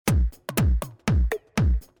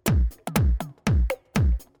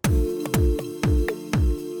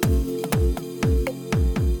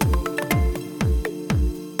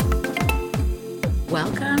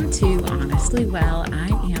to Honestly Well. I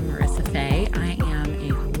am Marissa Fay. I am a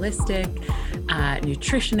holistic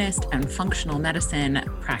nutritionist and functional medicine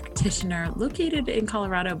practitioner located in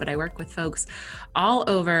Colorado, but I work with folks all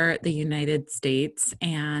over the United States,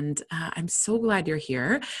 and I'm so glad you're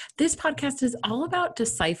here. This podcast is all about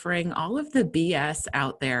deciphering all of the BS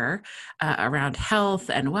out there around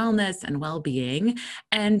health and wellness and well-being,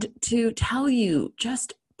 and to tell you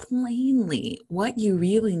just plainly what you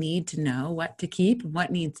really need to know, what to keep, what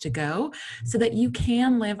needs to go, so that you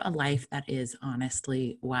can live a life that is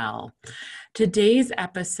honestly well. Today's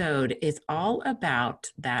episode is all about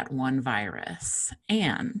that one virus.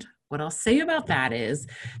 And what I'll say about that is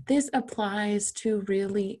this applies to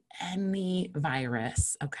really any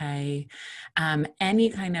virus, okay? Any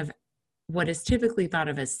kind of what is typically thought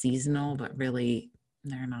of as seasonal, but really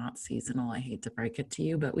they're not seasonal. I hate to break it to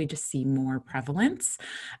you, but we just see more prevalence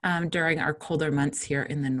during our colder months here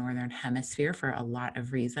in the Northern Hemisphere for a lot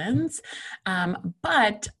of reasons.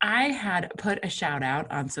 But I had put a shout out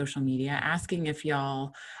on social media asking if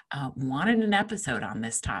y'all wanted an episode on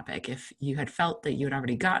this topic, if you had felt that you had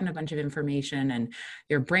already gotten a bunch of information and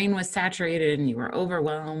your brain was saturated and you were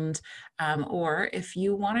overwhelmed, or if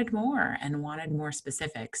you wanted more and wanted more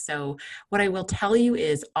specifics. So what I will tell you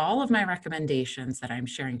is all of my recommendations that I'm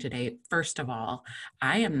sharing today, first of all,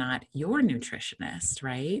 I am not your nutritionist,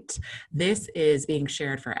 right? This is being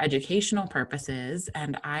shared for educational purposes.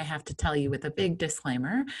 And I have to tell you with a big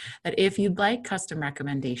disclaimer that if you'd like custom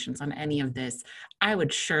recommendations on any of this, I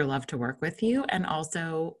would sure love to work with you. And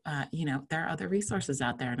also, there are other resources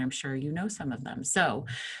out there, and I'm sure you know some of them. So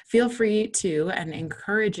feel free to, and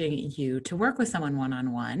encouraging you to work with someone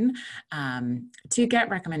one-on-one to get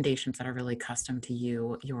recommendations that are really custom to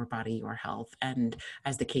you, your body, your health, and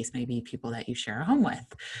as the case may be, people that you share a home with.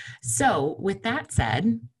 So with that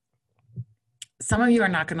said, some of you are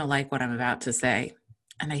not going to like what I'm about to say.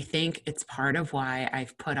 And I think it's part of why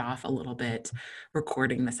I've put off a little bit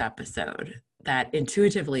recording this episode, that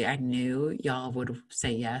intuitively I knew y'all would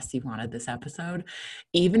say yes, you wanted this episode,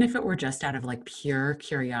 even if it were just out of like pure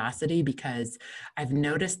curiosity, because I've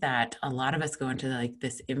noticed that a lot of us go into like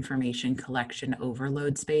this information collection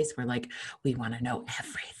overload space where like we want to know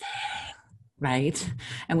everything, right?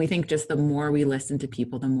 And we think just the more we listen to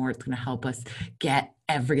people, the more it's going to help us get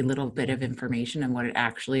every little bit of information. And what it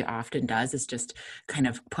actually often does is just kind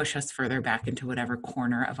of push us further back into whatever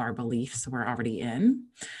corner of our beliefs we're already in.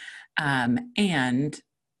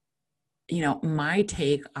 My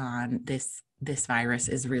take on this virus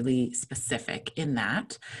is really specific in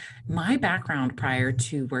that my background prior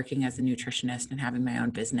to working as a nutritionist and having my own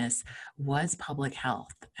business was public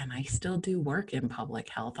health, and I still do work in public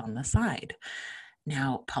health on the side.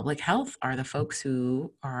 Now, public health are the folks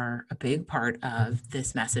who are a big part of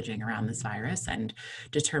this messaging around this virus and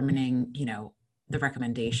determining, the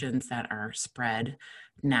recommendations that are spread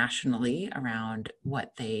nationally around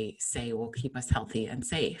what they say will keep us healthy and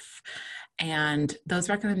safe. And those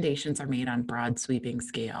recommendations are made on broad sweeping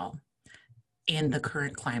scale in the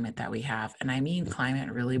current climate that we have. And I mean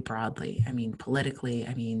climate really broadly. I mean politically,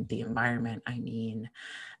 I mean the environment, I mean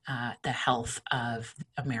the health of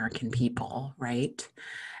American people, right?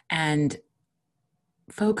 And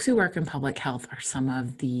folks who work in public health are some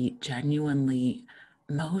of the genuinely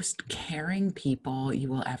most caring people you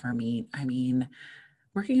will ever meet. I mean,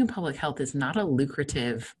 working in public health is not a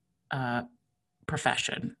lucrative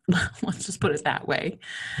profession. Let's just put it that way.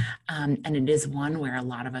 And it is one where a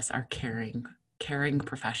lot of us are caring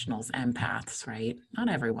professionals, empaths, right? Not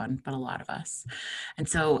everyone, but a lot of us. And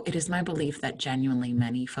so it is my belief that genuinely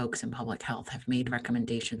many folks in public health have made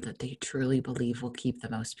recommendations that they truly believe will keep the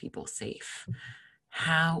most people safe.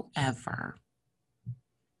 However,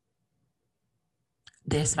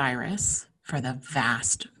 this virus, for the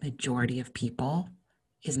vast majority of people,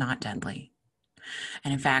 is not deadly.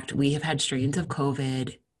 And in fact, we have had strains of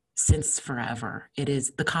COVID since forever.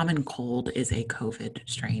 The common cold is a COVID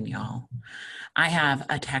strain, y'all. I have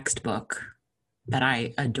a textbook that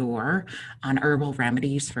I adore on herbal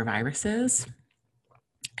remedies for viruses,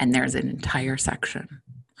 and there's an entire section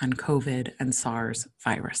on COVID and SARS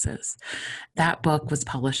viruses. That book was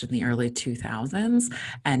published in the early 2000s,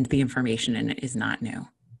 and the information in it is not new.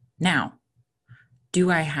 Now, do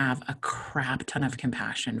I have a crap ton of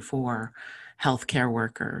compassion for healthcare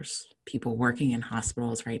workers, people working in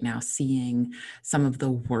hospitals right now, seeing some of the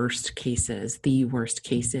worst cases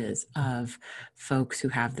of folks who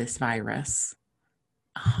have this virus?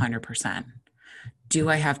 100%. Do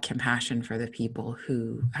I have compassion for the people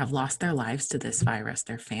who have lost their lives to this virus,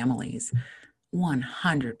 their families?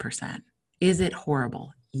 100%. Is it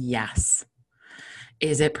horrible? Yes.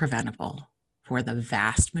 Is it preventable for the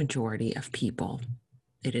vast majority of people?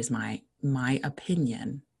 It is my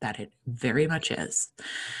opinion that it very much is.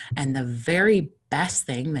 And the very best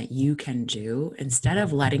thing that you can do, instead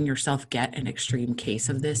of letting yourself get an extreme case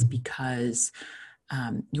of this because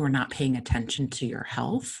you're not paying attention to your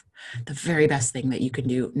health, the very best thing that you can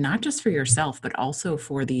do, not just for yourself, but also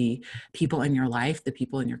for the people in your life, the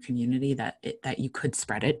people in your community that you could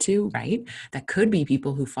spread it to, right? That could be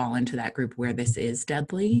people who fall into that group where this is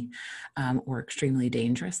deadly or extremely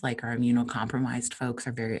dangerous, like our immunocompromised folks,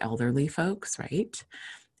 our very elderly folks, right?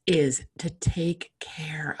 Is to take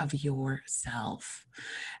care of yourself.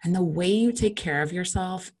 And the way you take care of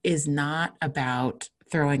yourself is not about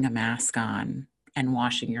throwing a mask on and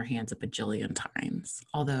washing your hands a bajillion times.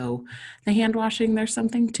 Although the hand washing, there's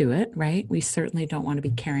something to it, right? We certainly don't want to be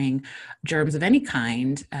carrying germs of any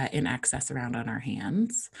kind in excess around on our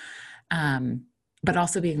hands. But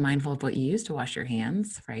also being mindful of what you use to wash your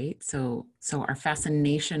hands, right? So our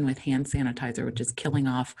fascination with hand sanitizer, which is killing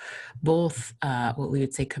off both what we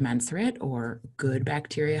would say commensurate or good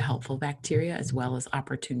bacteria, helpful bacteria, as well as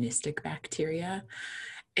opportunistic bacteria,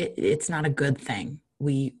 it's not a good thing.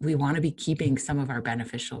 We want to be keeping some of our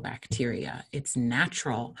beneficial bacteria. It's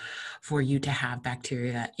natural for you to have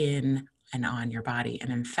bacteria in and on your body.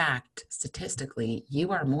 And in fact, statistically,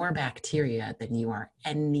 you are more bacteria than you are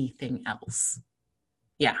anything else.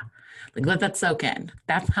 Yeah, like let that soak in.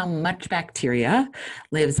 That's how much bacteria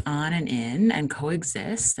lives on and in and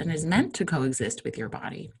coexists and is meant to coexist with your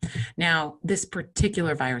body. Now, this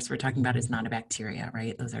particular virus we're talking about is not a bacteria,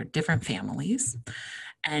 right? Those are different families.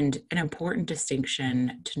 And an important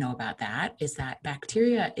distinction to know about that is that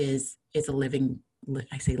bacteria is a living,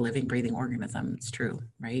 I say living, breathing organism. It's true,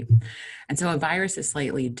 right? And so a virus is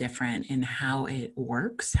slightly different in how it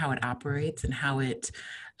works, how it operates, and how it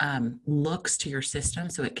looks to your system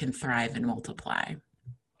so it can thrive and multiply.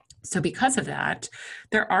 So because of that,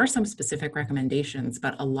 there are some specific recommendations,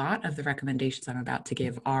 but a lot of the recommendations I'm about to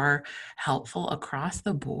give are helpful across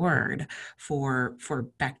the board for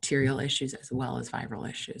bacterial issues as well as viral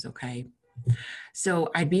issues, okay? So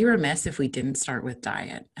I'd be remiss if we didn't start with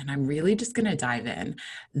diet, and I'm really just going to dive in.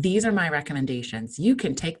 These are my recommendations. You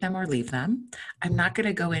can take them or leave them. I'm not going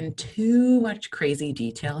to go in too much crazy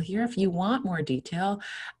detail here. If you want more detail,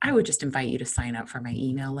 I would just invite you to sign up for my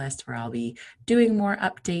email list where I'll be doing more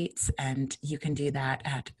updates, and you can do that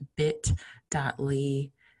at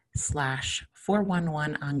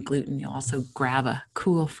bit.ly/411 on gluten. You'll also grab a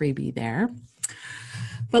cool freebie there.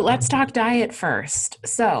 But let's talk diet first.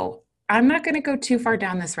 So I'm not going to go too far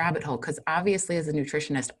down this rabbit hole because obviously as a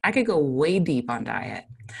nutritionist, I could go way deep on diet.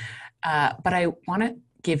 But I want to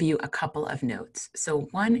give you a couple of notes. So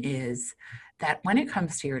one is that when it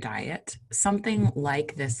comes to your diet, something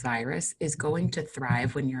like this virus is going to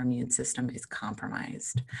thrive when your immune system is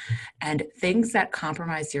compromised. And things that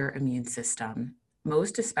compromise your immune system,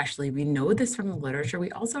 most especially, we know this from the literature,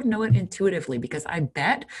 we also know it intuitively because I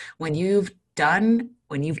bet when you've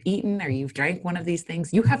eaten or you've drank one of these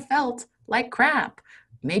things, you have felt like crap,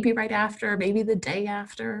 maybe right after, maybe the day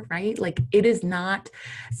after, right? Like it is not,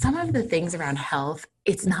 some of the things around health,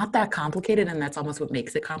 it's not that complicated, and that's almost what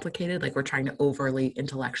makes it complicated. Like we're trying to overly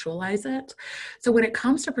intellectualize it. So when it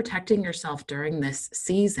comes to protecting yourself during this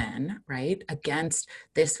season, right, against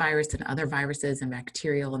this virus and other viruses and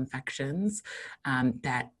bacterial infections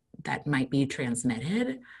that might be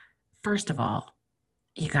transmitted, first of all,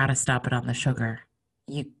 you got to stop it on the sugar.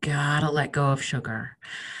 You got to let go of sugar.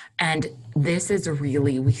 And this is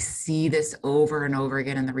really, we see this over and over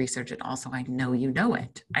again in the research. And also, I know you know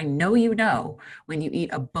it. I know you know when you eat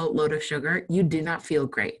a boatload of sugar, you do not feel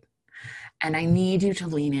great. And I need you to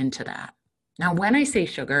lean into that. Now, when I say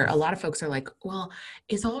sugar, a lot of folks are like, well,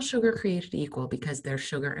 is all sugar created equal? Because there's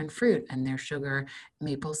sugar in fruit, and there's sugar in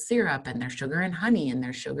maple syrup, and there's sugar in honey, and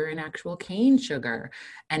there's sugar in actual cane sugar.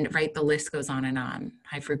 And right, the list goes on and on.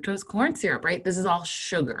 High fructose corn syrup, right? This is all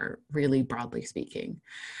sugar, really broadly speaking.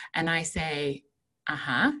 And I say,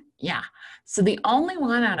 yeah. So the only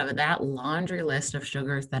one out of that laundry list of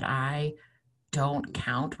sugars that I don't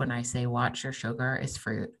count when I say watch your sugar is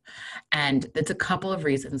fruit. And it's a couple of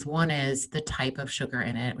reasons. One is the type of sugar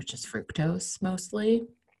in it, which is fructose mostly.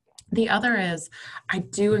 The other is I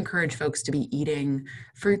do encourage folks to be eating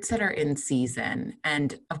fruits that are in season,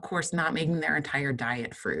 and of course not making their entire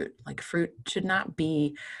diet fruit. Like fruit should not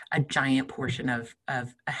be a giant portion of a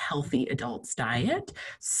healthy adult's diet.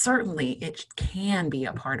 Certainly it can be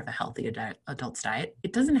a part of a healthy adult's diet.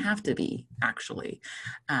 It doesn't have to be, actually,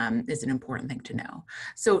 is an important thing to know.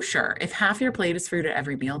 So sure, if half your plate is fruit at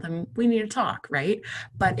every meal, then we need to talk, right?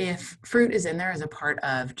 But if fruit is in there as a part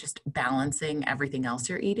of just balancing everything else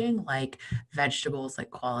you're eating, anything like vegetables, like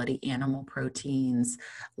quality animal proteins,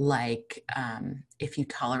 like if you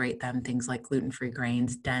tolerate them, things like gluten-free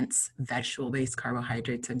grains, dense vegetable-based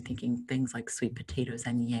carbohydrates. I'm thinking things like sweet potatoes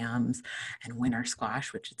and yams and winter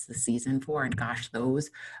squash, which it's the season for. And gosh,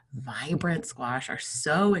 those vibrant squash are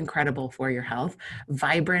so incredible for your health.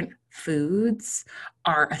 Vibrant foods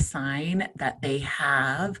are a sign that they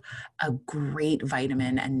have a great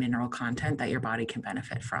vitamin and mineral content that your body can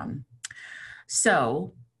benefit from.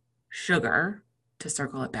 So, sugar, to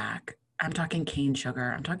circle it back, I'm talking cane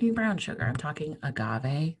sugar, I'm talking brown sugar, I'm talking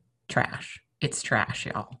agave, trash. It's trash,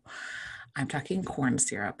 y'all. I'm talking corn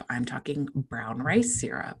syrup, I'm talking brown rice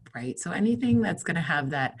syrup, right? So anything that's going to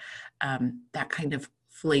have that that kind of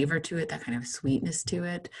flavor to it, that kind of sweetness to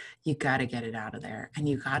it, you got to get it out of there. And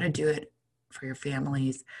you got to do it for your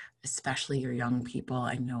families, especially your young people.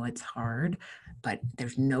 I know it's hard, but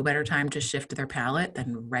there's no better time to shift their palate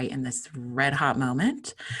than right in this red hot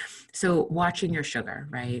moment. So watching your sugar,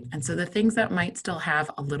 right? And so the things that might still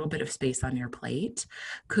have a little bit of space on your plate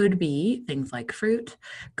could be things like fruit,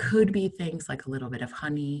 could be things like a little bit of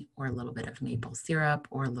honey or a little bit of maple syrup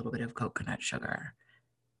or a little bit of coconut sugar.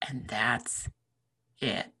 And that's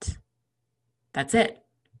it. That's it.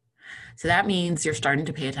 So that means you're starting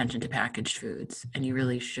to pay attention to packaged foods, and you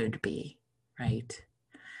really should be, right?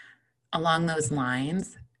 Along those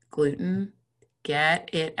lines, gluten, get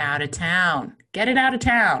it out of town. Get it out of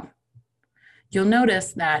town. You'll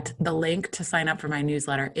notice that the link to sign up for my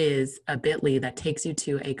newsletter is a bit.ly that takes you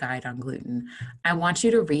to a guide on gluten. I want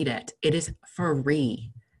you to read it. It is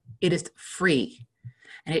free. It is free.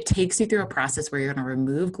 And it takes you through a process where you're going to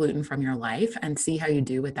remove gluten from your life and see how you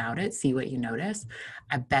do without it, see what you notice.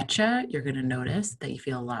 I betcha you're going to notice that you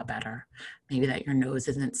feel a lot better. Maybe that your nose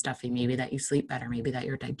isn't stuffy, maybe that you sleep better, maybe that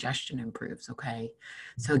your digestion improves, okay?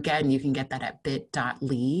 So again, you can get that at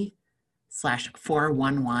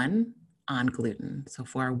bit.ly/411 on gluten. So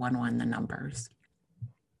 411, the numbers.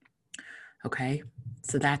 Okay,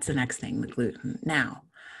 so that's the next thing, the gluten. Now,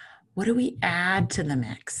 what do we add to the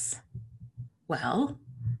mix? Well,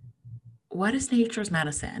 what is nature's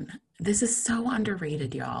medicine? This is so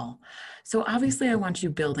underrated, y'all. So obviously I want you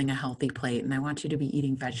building a healthy plate, and I want you to be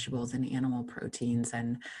eating vegetables and animal proteins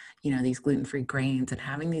and, you know, these gluten-free grains and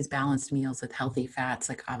having these balanced meals with healthy fats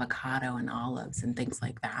like avocado and olives and things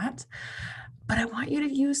like that. But I want you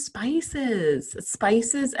to use spices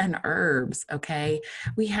and herbs, okay?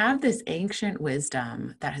 We have this ancient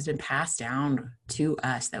wisdom that has been passed down to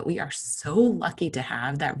us that we are so lucky to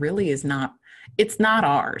have that really is not, it's not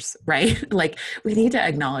ours, right? Like we need to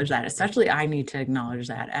acknowledge that, especially I need to acknowledge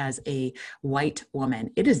that as a white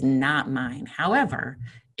woman. It is not mine. However,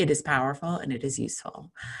 it is powerful and it is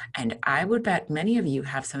useful. And I would bet many of you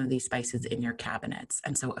have some of these spices in your cabinets.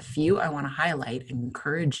 And so a few I want to highlight and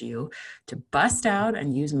encourage you to bust out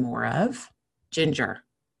and use more of. Ginger,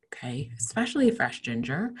 okay? Especially fresh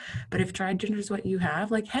ginger. But if dried ginger is what you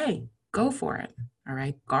have, like, hey, go for it, all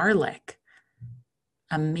right? Garlic.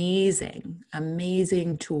 Amazing,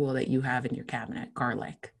 amazing tool that you have in your cabinet,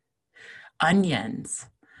 garlic. Onions.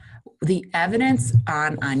 The evidence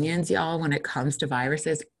on onions, y'all, when it comes to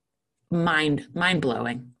viruses,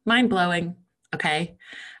 mind-blowing, okay?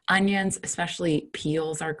 Onions, especially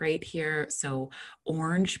peels, are great here. So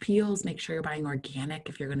orange peels, make sure you're buying organic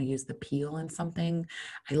if you're going to use the peel in something.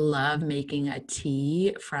 I love making a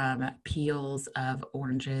tea from peels of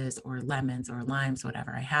oranges or lemons or limes,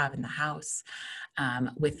 whatever I have in the house,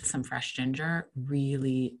 with some fresh ginger.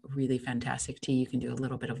 Really, really fantastic tea. You can do a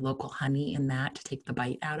little bit of local honey in that to take the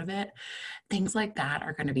bite out of it. Things like that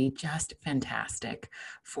are going to be just fantastic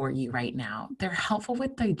for you right now. They're helpful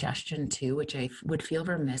with digestion too, which I would feel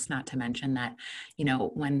remiss not to mention that, you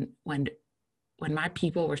know, when my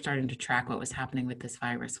people were starting to track what was happening with this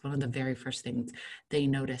virus, one of the very first things they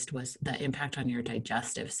noticed was the impact on your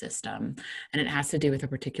digestive system. And it has to do with a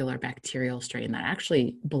particular bacterial strain that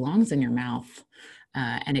actually belongs in your mouth,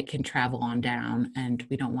 and it can travel on down, and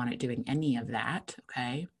we don't want it doing any of that,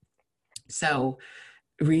 okay? So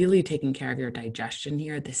really taking care of your digestion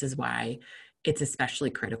here, this is why it's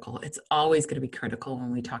especially critical. It's always going to be critical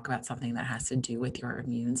when we talk about something that has to do with your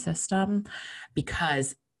immune system,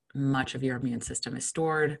 because much of your immune system is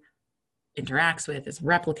stored, interacts with, is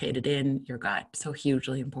replicated in your gut. So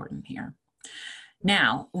hugely important here.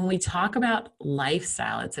 Now, when we talk about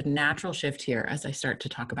lifestyle, it's a natural shift here as I start to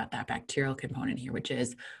talk about that bacterial component here, which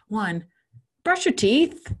is one, brush your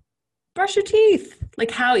teeth. Brush your teeth.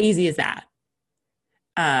 Like, how easy is that?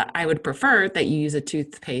 I would prefer that you use a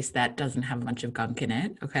toothpaste that doesn't have a bunch of gunk in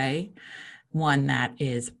it, okay? One that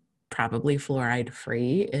is probably fluoride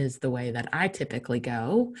free is the way that I typically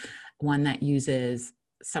go. One that uses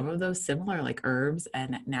some of those similar like herbs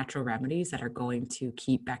and natural remedies that are going to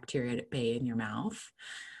keep bacteria at bay in your mouth.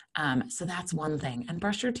 So that's one thing. And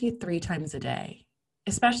brush your teeth 3 times a day,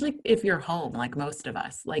 especially if you're home, like most of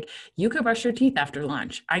us. Like you could brush your teeth after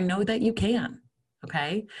lunch. I know that you can.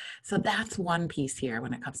 Okay. So that's one piece here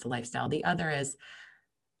when it comes to lifestyle. The other is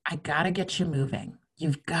I got to get you moving.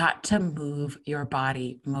 You've got to move your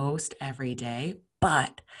body most every day,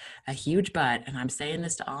 but a huge but, and I'm saying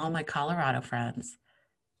this to all my Colorado friends,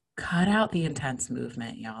 cut out the intense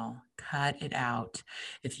movement, y'all. Cut it out.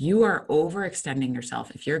 If you are overextending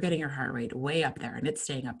yourself, if you're getting your heart rate way up there and it's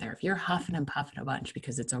staying up there, if you're huffing and puffing a bunch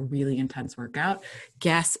because it's a really intense workout,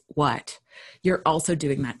 guess what? You're also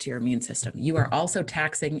doing that to your immune system. You are also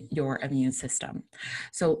taxing your immune system.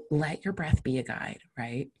 So let your breath be a guide,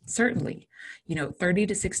 right? Certainly, 30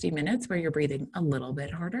 to 60 minutes where you're breathing a little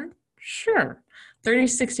bit harder. Sure. 30 to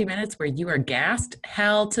 60 minutes where you are gassed,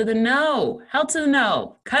 hell to the no,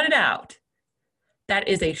 cut it out. That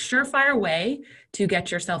is a surefire way to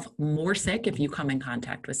get yourself more sick if you come in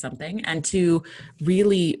contact with something and to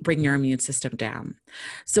really bring your immune system down.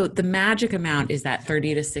 So the magic amount is that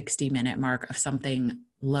 30 to 60 minute mark of something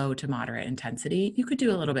low to moderate intensity. You could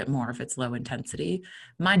do a little bit more if it's low intensity.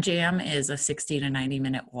 My jam is a 60 to 90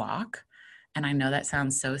 minute walk. And I know that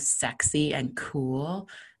sounds so sexy and cool,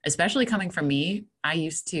 especially coming from me. I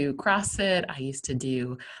used to CrossFit. I used to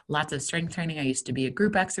do lots of strength training. I used to be a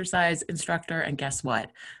group exercise instructor. And guess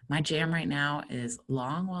what? My jam right now is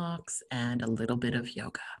long walks and a little bit of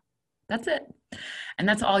yoga. That's it. And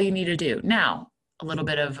that's all you need to do. Now, a little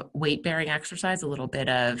bit of weight bearing exercise, a little bit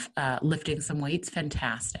of lifting some weights,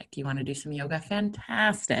 fantastic. You want to do some yoga,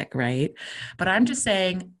 fantastic, right? But I'm just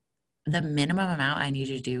saying, the minimum amount I need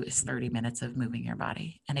you to do is 30 minutes of moving your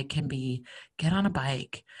body. And it can be get on a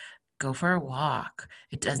bike, go for a walk.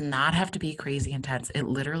 It does not have to be crazy intense. It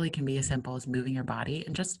literally can be as simple as moving your body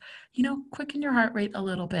and just, quicken your heart rate a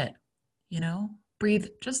little bit, breathe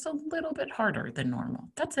just a little bit harder than normal.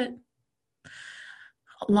 That's it.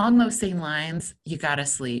 Along those same lines, you got to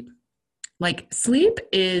sleep. Like sleep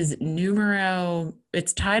is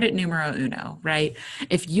it's tied at numero uno, right?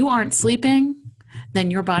 If you aren't sleeping,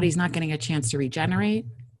 then your body's not getting a chance to regenerate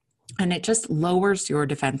and it just lowers your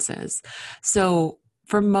defenses. So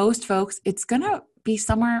for most folks, it's going to be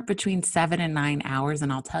somewhere between 7 and 9 hours.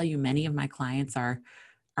 And I'll tell you, many of my clients are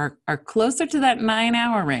closer to that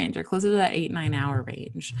 9-hour range or closer to that 8-9 hour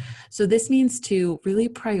range. So this means to really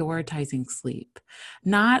prioritizing sleep.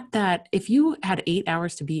 Not that if you had 8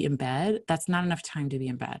 hours to be in bed, that's not enough time to be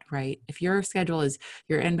in bed, right? If your schedule is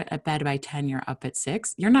you're in bed by 10, you're up at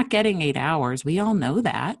 6, you're not getting 8 hours. We all know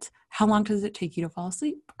that. How long does it take you to fall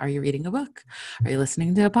asleep? Are you reading a book? Are you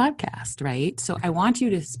listening to a podcast, right? So I want you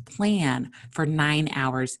to plan for 9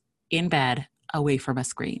 hours in bed away from a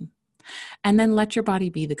screen. And then let your body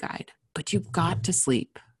be the guide. But you've got to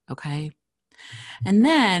sleep, okay? And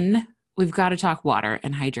then we've got to talk water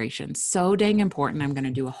and hydration. So dang important. I'm going to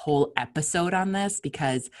do a whole episode on this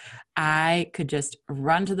because I could just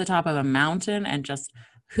run to the top of a mountain and just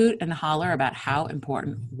hoot and holler about how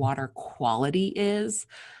important water quality is.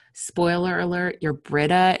 Spoiler alert, your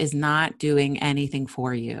Brita is not doing anything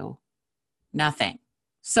for you. Nothing.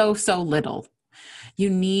 So little. You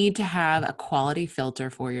need to have a quality filter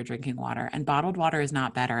for your drinking water, and bottled water is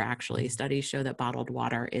not better. Actually, studies show that bottled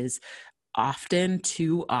water is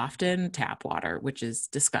too often tap water, which is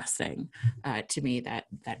disgusting to me that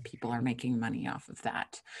people are making money off of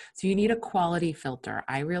that. So you need a quality filter.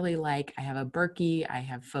 I have a Berkey. I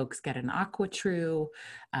have folks get an AquaTrue.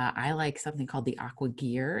 I like something called the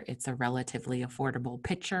AquaGear. It's a relatively affordable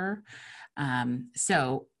pitcher.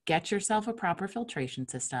 So get yourself a proper filtration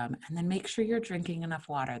system and then make sure you're drinking enough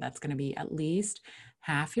water. That's going to be at least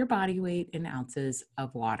half your body weight in ounces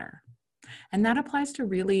of water. And that applies to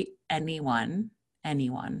really anyone,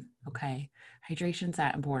 okay? Hydration's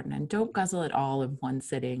that important. And don't guzzle it all in one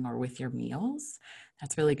sitting or with your meals.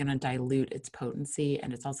 That's really going to dilute its potency,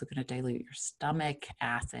 and it's also going to dilute your stomach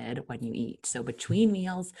acid when you eat. So between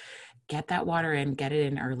meals, get that water in, get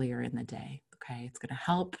it in earlier in the day. Okay, it's going to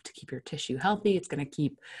help to keep your tissue healthy. It's going to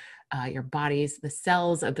keep your the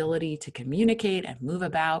cells' ability to communicate and move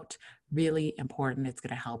about. Really important. It's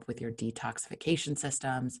going to help with your detoxification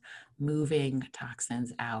systems, moving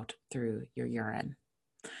toxins out through your urine.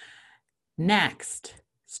 Next,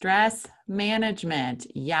 stress management.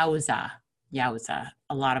 Yowza.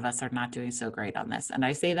 A lot of us are not doing so great on this. And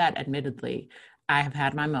I say that admittedly, I have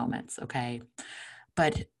had my moments, okay?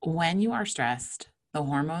 But when you are stressed, the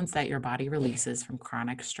hormones that your body releases from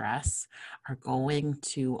chronic stress are going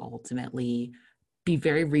to ultimately be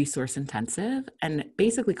very resource intensive and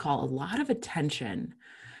basically call a lot of attention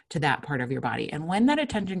to that part of your body. And when that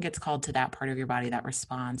attention gets called to that part of your body that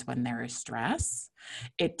responds when there is stress,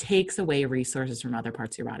 it takes away resources from other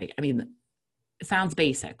parts of your body. I mean, it sounds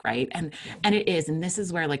basic, right? And it is. And this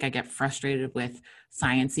is where like I get frustrated with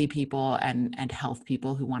sciencey people and health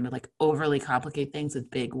people who want to like overly complicate things with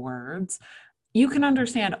big words. You can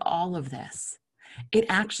understand all of this. It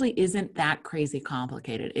actually isn't that crazy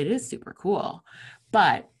complicated. It is super cool.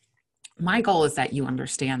 But my goal is that you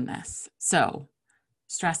understand this. So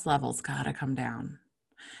stress levels gotta come down.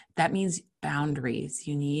 That means boundaries.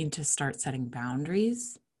 You need to start setting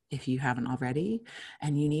boundaries if you haven't already,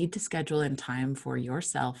 and you need to schedule in time for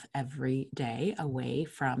yourself every day away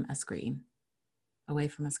from a screen,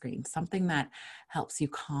 something that helps you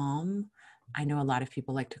calm. I know a lot of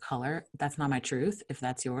people like to color. That's not my truth. If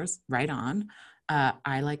that's yours, right on.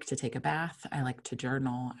 I like to take a bath. I like to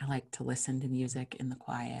journal. I like to listen to music in the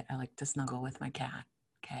quiet. I like to snuggle with my cat.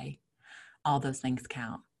 Okay. All those things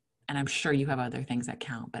count. And I'm sure you have other things that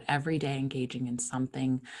count, but every day engaging in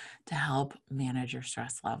something to help manage your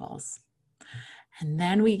stress levels. And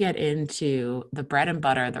then we get into the bread and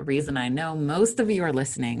butter, the reason I know most of you are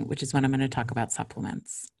listening, which is when I'm going to talk about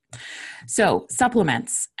supplements. So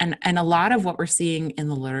supplements, and a lot of what we're seeing in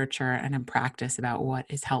the literature and in practice about what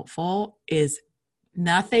is helpful is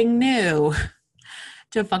nothing new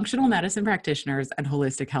to functional medicine practitioners and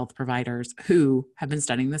holistic health providers who have been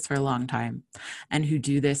studying this for a long time and who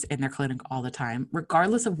do this in their clinic all the time,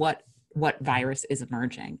 regardless of what virus is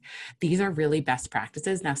emerging. These are really best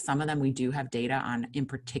practices. Now, some of them we do have data on, in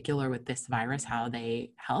particular with this virus, how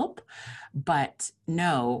they help, but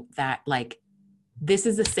know that like, this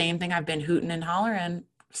is the same thing I've been hooting and hollering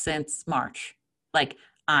since March. Like,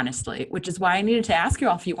 honestly, which is why I needed to ask you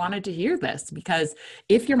all if you wanted to hear this, because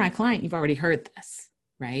if you're my client, you've already heard this.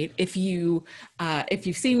 Right? If you've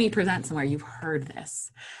seen me present somewhere, you've heard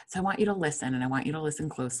this. So I want you to listen, and I want you to listen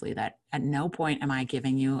closely, that at no point am I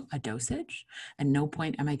giving you a dosage. At no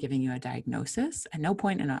point am I giving you a diagnosis. At no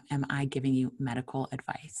point am I giving you medical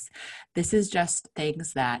advice. This is just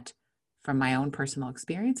things that, from my own personal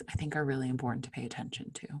experience, I think are really important to pay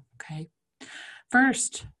attention to. Okay.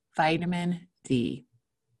 First, vitamin D.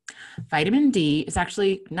 Vitamin D is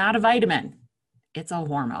actually not a vitamin. It's a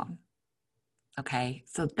hormone. Okay,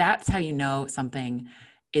 so that's how you know something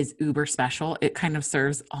is uber special. It kind of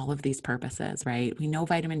serves all of these purposes, right? We know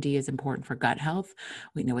vitamin D is important for gut health.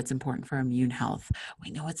 We know it's important for immune health. We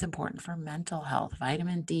know it's important for mental health.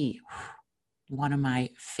 Vitamin D, one of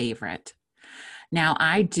my favorite. Now,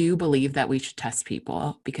 I do believe that we should test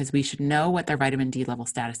people because we should know what their vitamin D level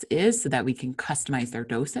status is so that we can customize their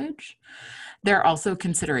dosage. There are also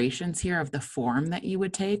considerations here of the form that you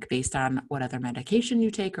would take based on what other medication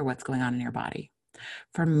you take or what's going on in your body.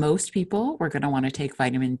 For most people, we're going to want to take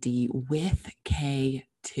vitamin D with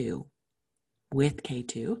K2.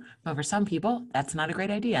 But for some people, that's not a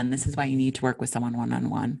great idea. And this is why you need to work with someone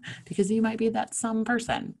one-on-one, because you might be that some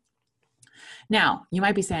person. Now, you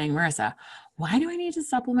might be saying, Marissa, why do I need to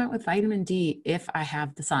supplement with vitamin D if I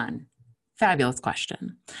have the sun? Fabulous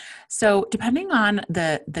question. So depending on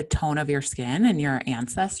the tone of your skin and your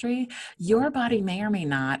ancestry, your body may or may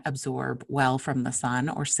not absorb well from the sun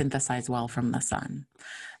or synthesize well from the sun.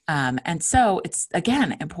 And so it's,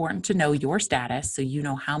 again, important to know your status so you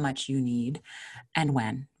know how much you need and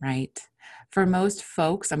when, right? For most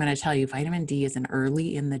folks, I'm going to tell you vitamin D is an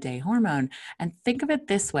early in the day hormone. And think of it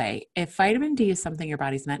this way. If vitamin D is something your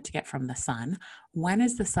body's meant to get from the sun, when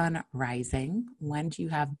is the sun rising? When do you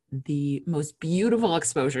have the most beautiful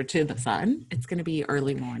exposure to the sun? It's going to be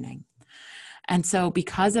early morning. And so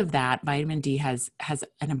because of that, vitamin D has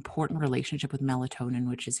an important relationship with melatonin,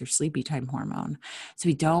 which is your sleepy time hormone. So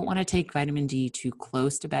we don't want to take vitamin D too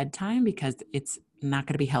close to bedtime because it's not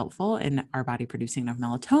going to be helpful in our body producing enough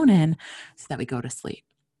melatonin so that we go to sleep.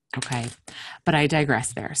 Okay. But I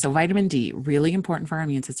digress there. So vitamin D, really important for our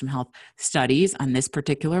immune system health. Studies on this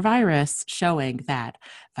particular virus showing that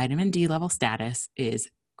vitamin D level status is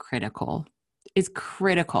critical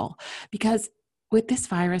because with this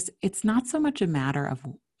virus, it's not so much a matter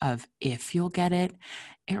of if you'll get it.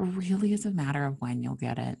 It really is a matter of when you'll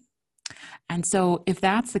get it. And so if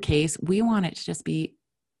that's the case, we want it to just be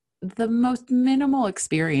the most minimal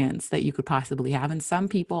experience that you could possibly have. And some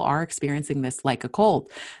people are experiencing this like a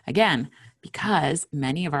cold. Again, because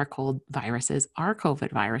many of our cold viruses are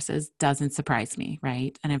COVID viruses, doesn't surprise me,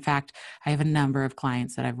 right? And in fact, I have a number of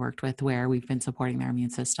clients that I've worked with where we've been supporting their immune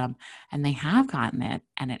system and they have gotten it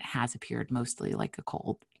and it has appeared mostly like a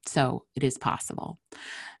cold. So it is possible.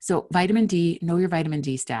 So vitamin D, know your vitamin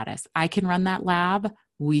D status. I can run that lab.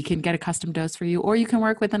 We can get a custom dose for you, or you can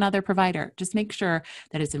work with another provider. Just make sure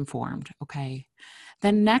that it's informed, okay?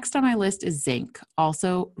 Then next on my list is zinc,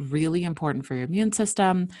 also really important for your immune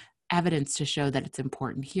system. Evidence to show that it's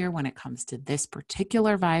important here when it comes to this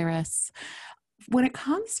particular virus. When it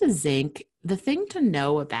comes to zinc, the thing to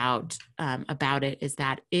know about it is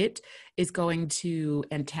that it is going to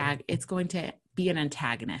it's going to be an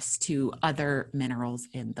antagonist to other minerals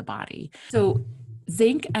in the body. So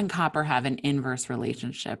zinc and copper have an inverse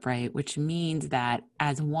relationship, right? Which means that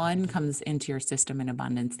as one comes into your system in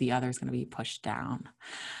abundance, the other is going to be pushed down,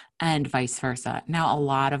 and vice versa. Now, a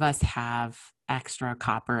lot of us have extra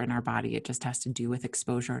copper in our body. It just has to do with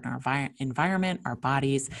exposure in our environment, our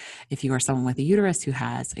bodies. If you are someone with a uterus who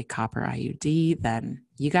has a copper IUD, then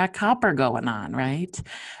you got copper going on, right?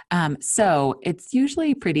 So it's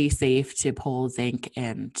usually pretty safe to pull zinc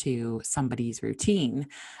into somebody's routine.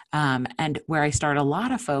 And where I start a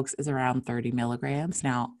lot of folks is around 30 milligrams.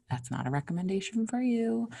 Now, that's not a recommendation for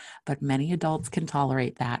you, but many adults can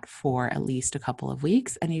tolerate that for at least a couple of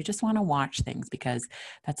weeks. And you just want to watch things because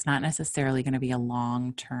that's not necessarily going to be a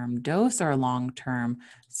long-term dose or a long-term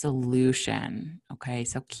solution. Okay,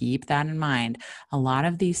 so keep that in mind. A lot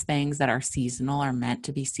of these things that are seasonal are meant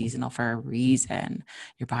to be seasonal for a reason.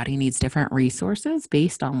 Your body needs different resources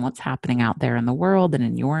based on what's happening out there in the world and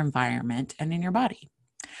in your environment and in your body.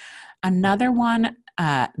 Another one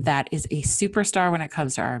that is a superstar when it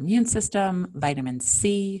comes to our immune system, vitamin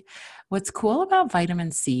C. What's cool about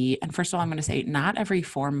vitamin C, and first of all, I'm going to say not every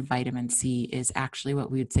form of vitamin C is actually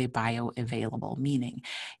what we would say bioavailable, meaning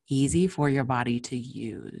easy for your body to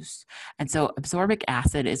use. And so absorbic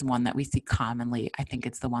acid is one that we see commonly. I think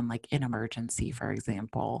it's the one like in Emergen-C, for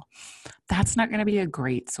example. That's not going to be a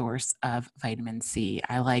great source of vitamin C.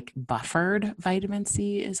 I like buffered vitamin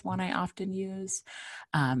C is one I often use.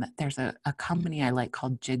 There's a company I like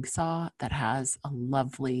called Jigsaw that has a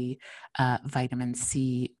lovely vitamin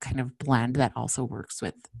C kind of blend that also works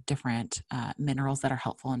with different minerals that are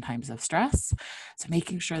helpful in times of stress. So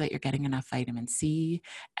making sure that you're getting enough vitamin C.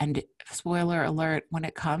 And spoiler alert, when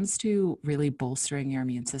it comes to really bolstering your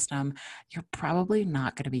immune system, you're probably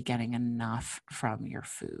not going to be getting enough from your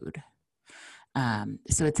food.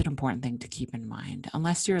 So it's an important thing to keep in mind,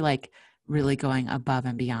 unless you're like really going above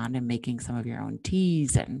and beyond and making some of your own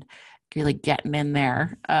teas and really getting in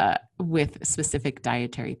there with specific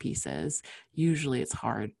dietary pieces. Usually it's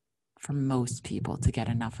hard for most people to get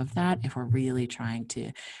enough of that if we're really trying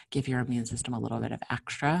to give your immune system a little bit of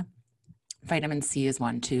extra. Vitamin C is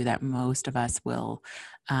one too that most of us will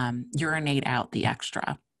urinate out the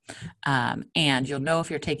extra. And you'll know if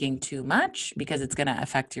you're taking too much because it's going to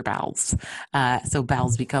affect your bowels. So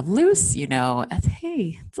bowels become loose, you know,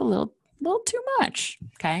 hey, it's a little too much.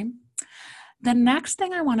 Okay. The next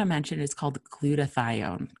thing I want to mention is called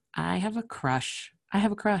glutathione. I have a crush on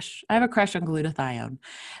glutathione.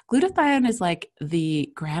 Glutathione is like the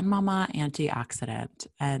grandmama antioxidant,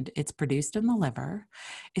 and it's produced in the liver.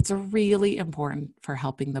 It's really important for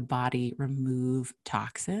helping the body remove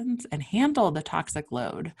toxins and handle the toxic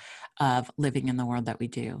load of living in the world that we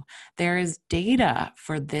do. There is data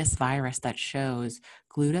for this virus that shows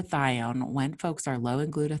glutathione, when folks are low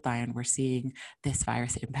in glutathione, we're seeing this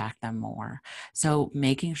virus impact them more. So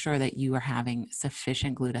making sure that you are having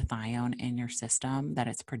sufficient glutathione in your system, that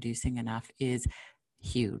it's producing enough, is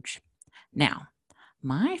huge. Now,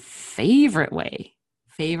 my favorite way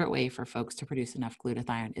for folks to produce enough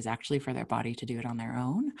glutathione is actually for their body to do it on their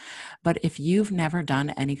own. But if you've never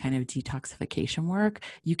done any kind of detoxification work,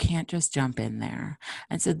 you can't just jump in there.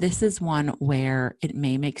 And so this is one where it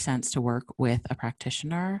may make sense to work with a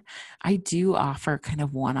practitioner. I do offer kind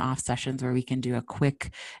of one-off sessions where we can do a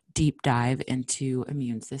quick deep dive into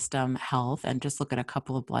immune system health and just look at a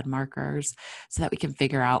couple of blood markers so that we can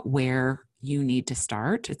figure out where you need to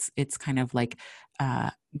start. It's kind of like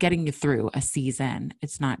getting you through a season.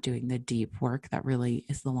 It's not doing the deep work that really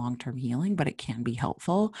is the long-term healing, but it can be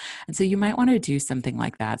helpful. And so you might want to do something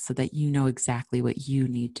like that so that you know exactly what you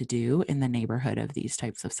need to do in the neighborhood of these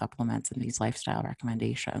types of supplements and these lifestyle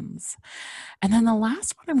recommendations. And then the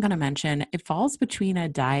last one I'm going to mention, it falls between a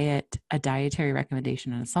dietary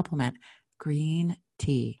recommendation and a supplement: green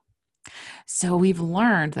tea. So we've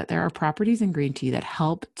learned that there are properties in green tea that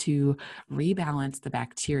help to rebalance the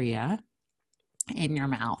bacteria in your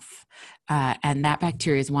mouth. And that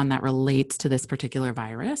bacteria is one that relates to this particular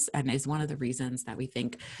virus and is one of the reasons that we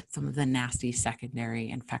think some of the nasty secondary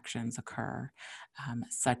infections occur,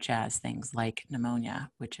 such as things like pneumonia,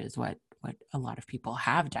 which is what a lot of people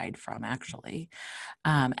have died from, actually.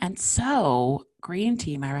 And so green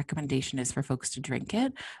tea, my recommendation is for folks to drink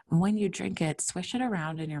it. When you drink it, swish it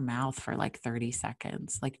around in your mouth for like 30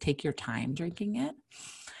 seconds, like take your time drinking it.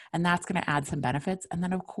 And that's going to add some benefits. And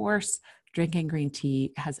then, of course, drinking green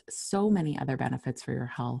tea has so many other benefits for your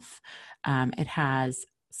health. It has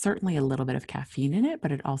certainly a little bit of caffeine in it, but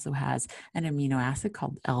it also has an amino acid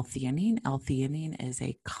called L-theanine. L-theanine is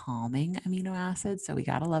a calming amino acid, so we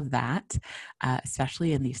gotta love that,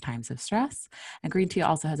 especially in these times of stress. And green tea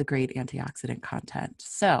also has a great antioxidant content.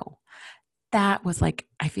 So that was like,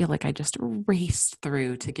 I feel like I just raced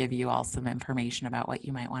through to give you all some information about what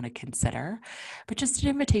you might want to consider, but just an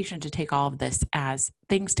invitation to take all of this as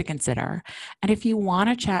things to consider. And if you want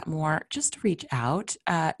to chat more, just reach out.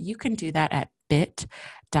 You can do that at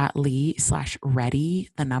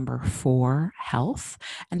bit.ly/ready4health.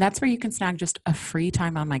 And that's where you can snag just a free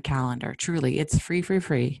time on my calendar. Truly, it's free.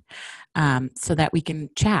 So that we can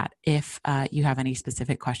chat if you have any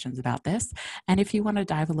specific questions about this. And if you want to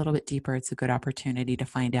dive a little bit deeper, it's a good opportunity to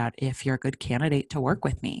find out if you're a good candidate to work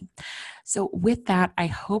with me. So with that, I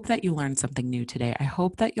hope that you learned something new today. I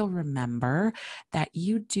hope that you'll remember that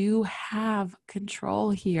you do have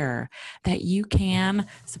control here, that you can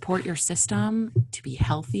support your system to be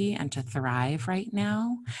healthy and to thrive right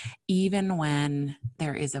now, even when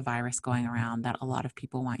there is a virus going around that a lot of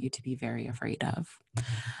people want you to be very afraid of.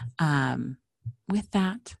 With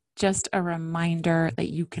that, just a reminder that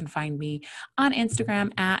you can find me on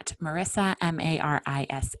Instagram at Marisa,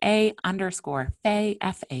 MARISA_Faye,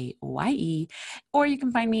 FAYE, or you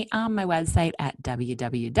can find me on my website at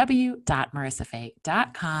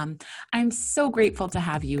www.marisafaye.com. I'm so grateful to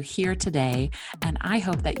have you here today, and I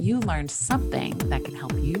hope that you learned something that can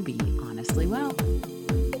help you be honestly well.